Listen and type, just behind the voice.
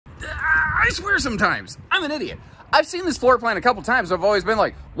I swear sometimes I'm an idiot. I've seen this floor plan a couple times. I've always been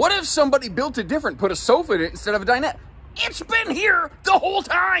like, what if somebody built it different, put a sofa in it instead of a dinette? It's been here the whole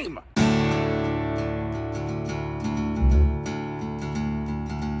time.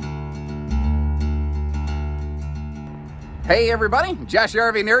 Hey everybody, Josh the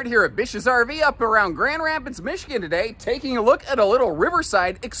RV Nerd here at Bish's RV up around Grand Rapids, Michigan today, taking a look at a little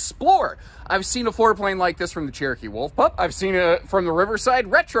Riverside Xplorer. I've seen a floor plan like this from the Cherokee Wolf Pup. I've seen it from the Riverside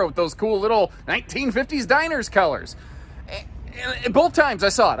Retro with those cool little 1950s diners colors. And both times I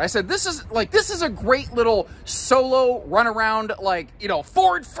saw it, I said, this is a great little solo run around, like, you know,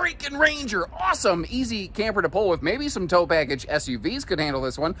 Ford freaking Ranger. Awesome, easy camper to pull with. Maybe some tow package SUVs could handle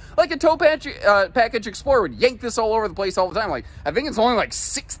this one. Like a tow package Explorer would yank this all over the place all the time. Like, I think it's only like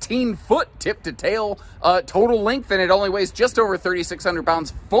 16 foot tip to tail total length, and it only weighs just over 3,600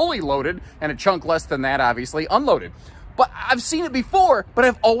 pounds fully loaded, and a chunk less than that, obviously, unloaded. But I've seen it before, but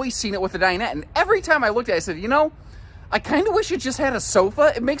I've always seen it with a dinette. And every time I looked at it, I said, you know, I kind of wish it just had a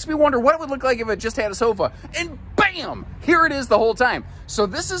sofa. It makes me wonder what it would look like if it just had a sofa. And bam! Here it is the whole time. So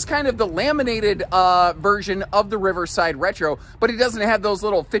this is kind of the laminated version of the Riverside Retro, but it doesn't have those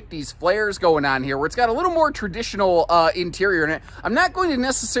little 50s flares going on here, where it's got a little more traditional interior in it. I'm not going to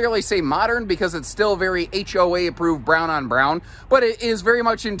necessarily say modern because it's still very HOA approved brown on brown, but it is very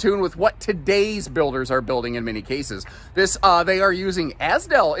much in tune with what today's builders are building in many cases. This, they are using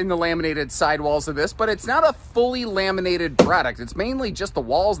Azdel in the laminated sidewalls of this, but it's not a fully laminated product. It's mainly just the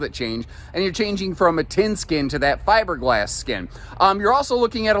walls that change, and you're changing from a tin skin to that fiberglass skin. You're also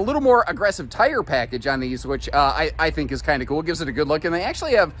looking at a little more aggressive tire package on these, which I think is kind of cool. It gives it a good look, and they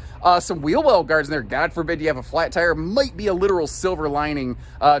actually have some wheel well guards in there. God forbid you have a flat tire. Might be a literal silver lining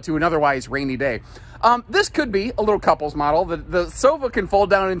to an otherwise rainy day. This could be a little couples model. The sofa can fold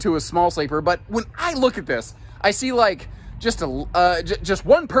down into a small sleeper, but when I look at this, I see like just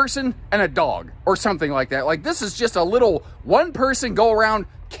one person and a dog or something like that. Like, this is just a little one person go around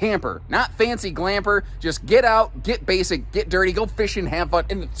camper, not fancy glamper. Just get out, get basic, get dirty, go fishing, have fun.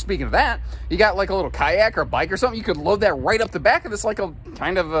 And speaking of that, you got like a little kayak or a bike or something, you could load that right up the back of this, like a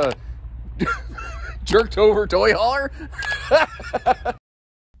kind of a jerked over toy hauler.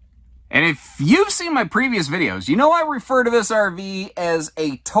 And if you've seen my previous videos, you know I refer to this RV as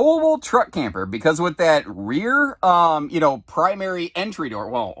a towable truck camper, because with that rear, you know, primary entry door,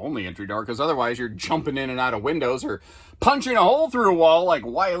 well, only entry door, because otherwise you're jumping in and out of windows or punching a hole through a wall like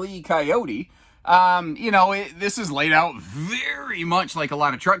Wile E. Coyote. You know, this is laid out very much like a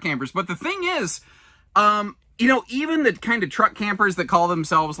lot of truck campers. But the thing is, you know, even the kind of truck campers that call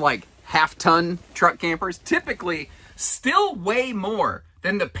themselves like half-ton truck campers typically still weigh more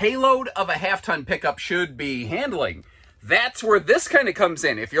than the payload of a half-ton pickup should be handling. That's where this kind of comes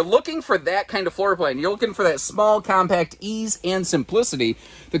in. If you're looking for that kind of floor plan, you're looking for that small, compact ease and simplicity.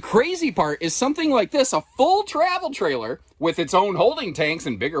 The crazy part is something like this, a full travel trailer with its own holding tanks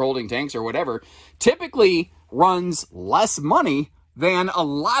and bigger holding tanks or whatever, typically runs less money than a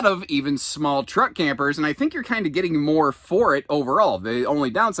lot of even small truck campers, and I think you're kind of getting more for it overall. The only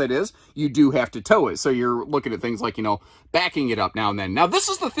downside is you do have to tow it, so you're looking at things like, you know, backing it up now and then. Now, this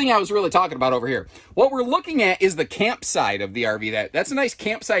is the thing I was really talking about over here. What we're looking at is the campsite of the RV. That's a nice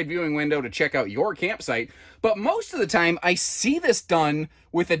campsite viewing window to check out your campsite, but most of the time I see this done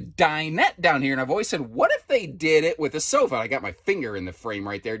with a dinette down here, and I've always said, what if they did it with a sofa? I got my finger in the frame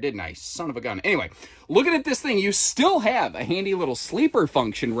right there, didn't I? Son of a gun. Anyway, looking at this thing, you still have a handy little sleeper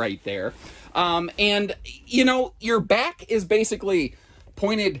function right there. And, you know, your back is basically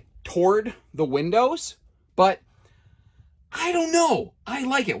pointed toward the windows, but I don't know. I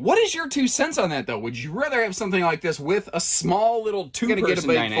like it. What is your 2 cents on that, though? Would you rather have something like this with a small little two-person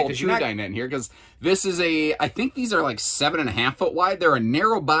dinette in here? Because this is a, I think these are like 7.5 foot wide. They're a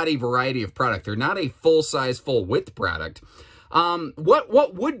narrow body variety of product. They're not a full-size, full-width product.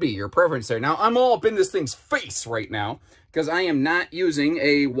 What would be your preference there? Now, I'm all up in this thing's face right now because I am not using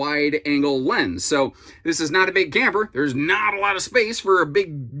a wide-angle lens. So this is not a big camper. There's not a lot of space for a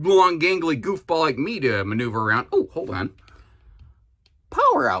big, long, gangly goofball like me to maneuver around. Oh, hold on.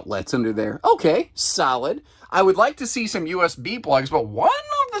 Power outlets under there. Okay, solid. I would like to see some USB plugs, but one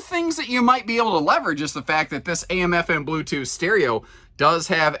of the things that you might be able to leverage is the fact that this AM/FM Bluetooth stereo does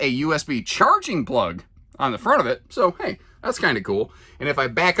have a USB charging plug on the front of it. So, hey, that's kind of cool. And if I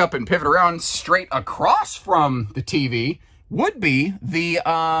back up and pivot around, straight across from the TV would be the,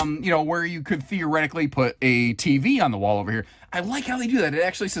 you know, where you could theoretically put a TV on the wall over here. I like how they do that. It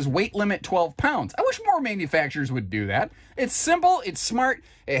actually says weight limit 12 pounds. I wish more manufacturers would do that. It's simple, it's smart,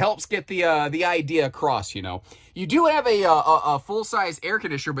 it helps get the idea across, you know. You do have a full-size air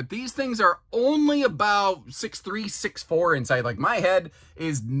conditioner, but these things are only about 6'3", 6'4" inside. Like, my head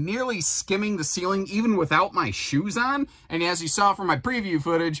is nearly skimming the ceiling even without my shoes on. And as you saw from my preview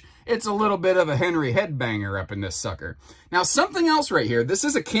footage, it's a little bit of a Henry headbanger up in this sucker. Now, something else right here. This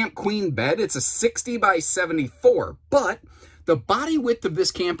is a Camp Queen bed. It's a 60 by 74, but the body width of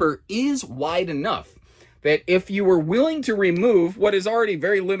this camper is wide enough that if you were willing to remove what is already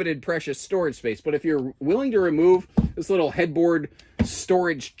very limited precious storage space, but if you're willing to remove this little headboard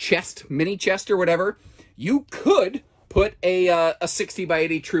storage chest, mini chest or whatever, you could put a 60 by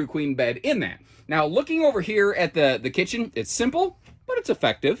 80 true queen bed in that. Now, looking over here at the kitchen, it's simple, but it's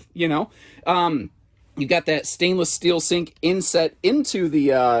effective, you know. You got that stainless steel sink inset into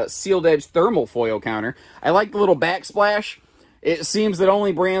the sealed edge thermal foil counter. I like the little backsplash. It seems that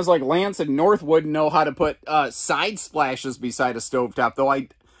only brands like Lance and Northwood know how to put side splashes beside a stovetop, though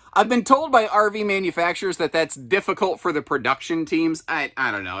I've been told by RV manufacturers that that's difficult for the production teams. I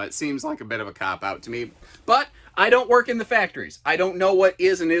don't know. It seems like a bit of a cop-out to me. But I don't work in the factories. I don't know what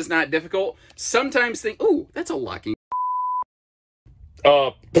is and is not difficult. Sometimes think, ooh, that's a locking.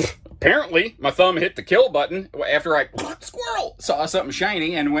 Apparently, my thumb hit the kill button after I, squirrel, saw something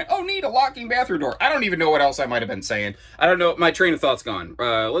shiny and went, oh, need a locking bathroom door. I don't even know what else I might have been saying. I don't know. My train of thought's gone.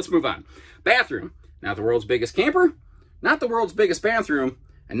 Let's move on. Bathroom. Not the world's biggest camper, not the world's biggest bathroom,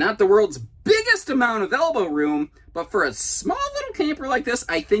 and not the world's biggest amount of elbow room, but for a small little camper like this,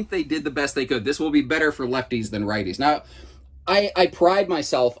 I think they did the best they could. This will be better for lefties than righties. Now, I pride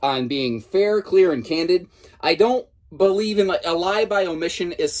myself on being fair, clear, and candid. I don't believe in, like, a lie by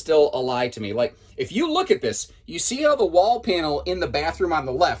omission is still a lie to me. Like, if you look at this, you see how the wall panel in the bathroom on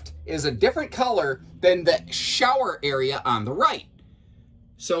the left is a different color than the shower area on the right.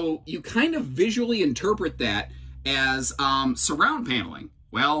 So you kind of visually interpret that as surround paneling.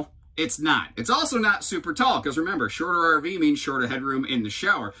 Well, it's not. It's also not super tall, because remember, shorter RV means shorter headroom in the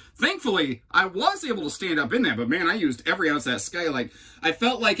shower. Thankfully, I was able to stand up in that, but man, I used every ounce of that skylight. I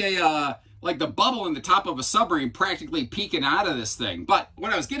felt like a like the bubble in the top of a submarine practically peeking out of this thing. But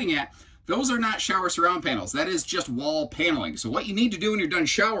what I was getting at, those are not shower surround panels. That is just wall paneling. So what you need to do when you're done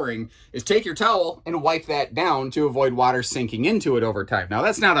showering is take your towel and wipe that down to avoid water sinking into it over time. Now,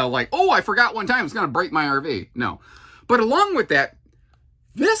 that's not a like, oh, I forgot one time, it's going to break my RV. No. But along with that,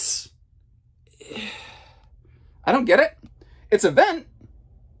 this, I don't get it. It's a vent,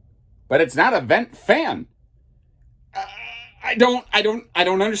 but it's not a vent fan. I don't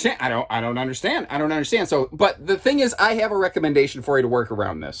understand. I don't understand. So, but the thing is, I have a recommendation for you to work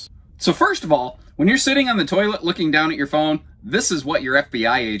around this. So first of all, when you're sitting on the toilet looking down at your phone, this is what your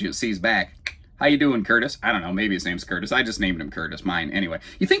FBI agent sees back. How you doing, Curtis? I don't know, maybe his name's Curtis. I just named him Curtis, mine. Anyway,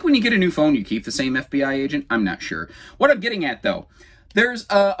 you think when you get a new phone, you keep the same FBI agent? I'm not sure. What I'm getting at, though, there's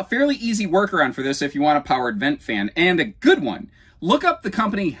a fairly easy workaround for this if you want a powered vent fan, and a good one. Look up the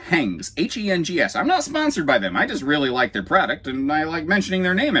company Hengs, H-E-N-G-S. I'm not sponsored by them. I just really like their product, and I like mentioning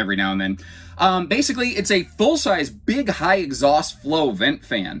their name every now and then. Basically, it's a full-size, big, high exhaust flow vent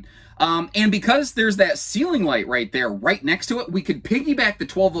fan. And because there's that ceiling light right there, right next to it, we could piggyback the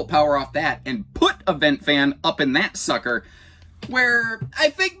 12-volt power off that and put a vent fan up in that sucker, where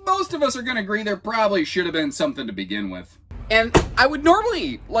I think most of us are going to agree there probably should have been something to begin with. And I would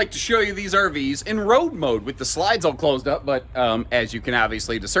normally like to show you these RVs in road mode with the slides all closed up, but as you can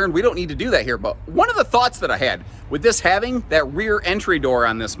obviously discern, we don't need to do that here. But one of the thoughts that I had with this having that rear entry door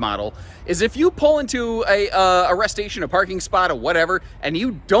on this model is if you pull into a rest station, a parking spot, or whatever, and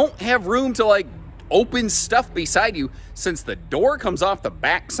you don't have room to like open stuff beside you, since the door comes off the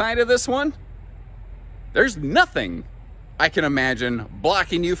back side of this one, there's nothing I can imagine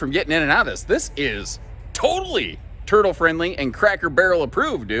blocking you from getting in and out of this. This is totally turtle friendly and Cracker Barrel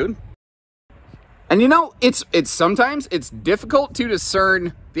approved, dude. And you know, it's sometimes it's difficult to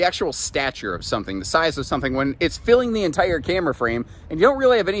discern the actual stature of something, the size of something, when it's filling the entire camera frame and you don't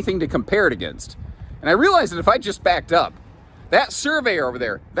really have anything to compare it against. And I realized that if I just backed up, that Surveyor over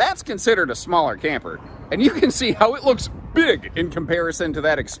there, that's considered a smaller camper. And you can see how it looks big in comparison to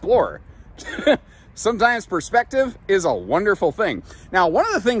that Xplorer. Sometimes perspective is a wonderful thing. Now, one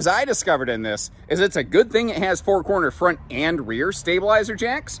of the things I discovered in this is it's a good thing it has 4-corner front and rear stabilizer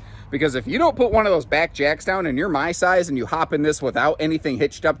jacks, because if you don't put one of those back jacks down and you're my size and you hop in this without anything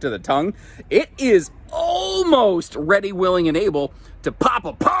hitched up to the tongue, it is almost ready, willing, and able to pop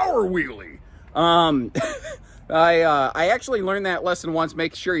a power wheelie. I actually learned that lesson once.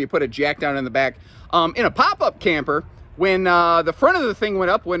 Make sure you put a jack down in the back. In a pop-up camper, when the front of the thing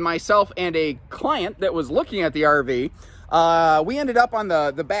went up, when myself and a client that was looking at the RV we ended up on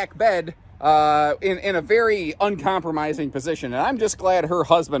the back bed in a very uncompromising position. And I'm just glad her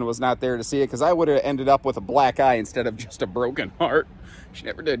husband was not there to see it, because I would have ended up with a black eye instead of just a broken heart. She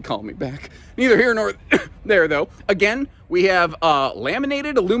never did call me back. Neither here nor there, though. Again, we have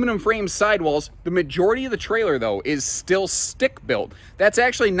laminated aluminum frame sidewalls. The majority of the trailer, though, is still stick-built. That's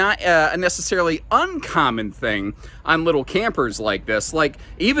actually not a necessarily uncommon thing on little campers like this. Like,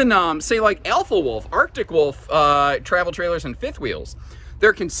 even, say, like Alpha Wolf, Arctic Wolf travel trailers and fifth wheels.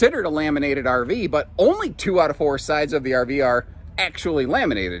 They're considered a laminated RV, but only 2 out of 4 sides of the RV are actually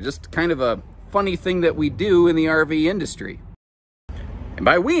laminated. Just kind of a funny thing that we do in the RV industry. And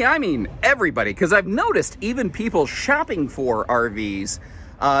by we, I mean everybody, because I've noticed even people shopping for RVs,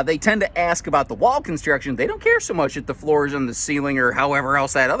 they tend to ask about the wall construction. They don't care so much at the floors and the ceiling or however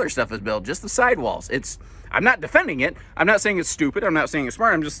else that other stuff is built, just the sidewalls. I'm not defending it. I'm not saying it's stupid. I'm not saying it's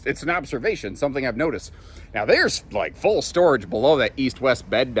smart. It's an observation, something I've noticed. Now, there's like full storage below that east-west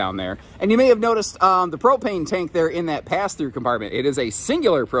bed down there. And you may have noticed the propane tank there in that pass-through compartment. It is a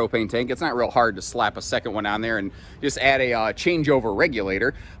singular propane tank. It's not real hard to slap a second one on there and just add a changeover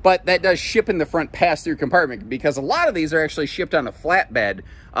regulator. But that does ship in the front pass-through compartment, because a lot of these are actually shipped on a flatbed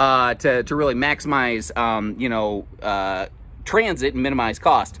to really maximize, transit and minimize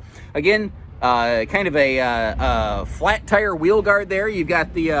cost. Again, kind of a flat tire wheel guard there. You've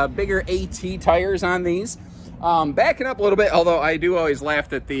got the bigger AT tires on these. Backing up a little bit, although I do always laugh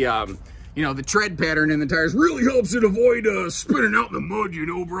that the, the tread pattern in the tires really helps it avoid spinning out in the mud,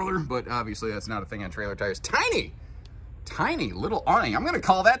 brother. But obviously that's not a thing on trailer tires. Tiny little awning. I'm going to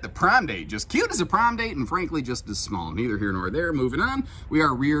call that the prom date. Just cute as a prom date, and frankly just as small. Neither here nor there. Moving on. We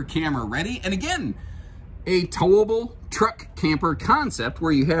are rear camera ready. And again, a towable truck camper concept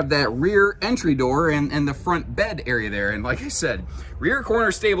where you have that rear entry door and the front bed area there. And like I said, rear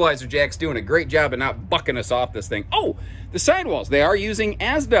corner stabilizer jack's doing a great job of not bucking us off this thing. Oh, the sidewalls. They are using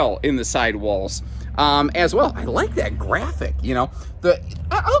Azdel in the sidewalls as well. I like that graphic,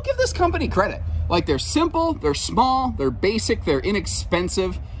 I'll give this company credit. Like, they're simple, they're small, they're basic, they're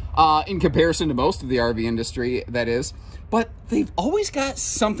inexpensive in comparison to most of the RV industry, that is. But they've always got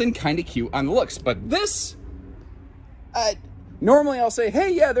something kind of cute on the looks. But this, normally I'll say,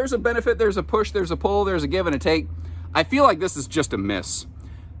 hey, yeah, there's a benefit, there's a push, there's a pull, there's a give and a take. I feel like this is just a miss.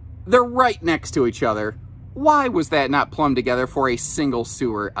 They're right next to each other. Why was that not plumbed together for a single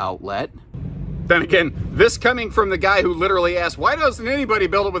sewer outlet? Then again, this coming from the guy who literally asked, why doesn't anybody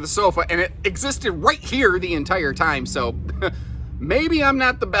build it with a sofa? And it existed right here the entire time, so maybe I'm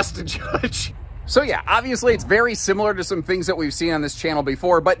not the best to judge. So yeah, obviously it's very similar to some things that we've seen on this channel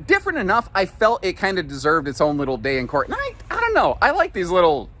before, but different enough, I felt it kind of deserved its own little day in court. And I don't know, I like these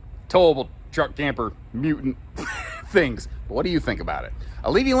little towable truck camper mutant things. What do you think about it?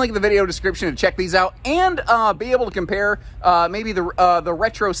 I'll leave you a link in the video description to check these out and be able to compare maybe the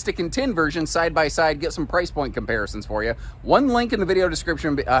retro stick and tin version side by side, get some price point comparisons for you. One link in the video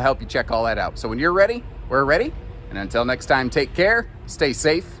description will help you check all that out. So when you're ready, we're ready. And until next time, take care, stay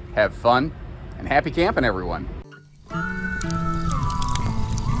safe, have fun, and happy camping, everyone.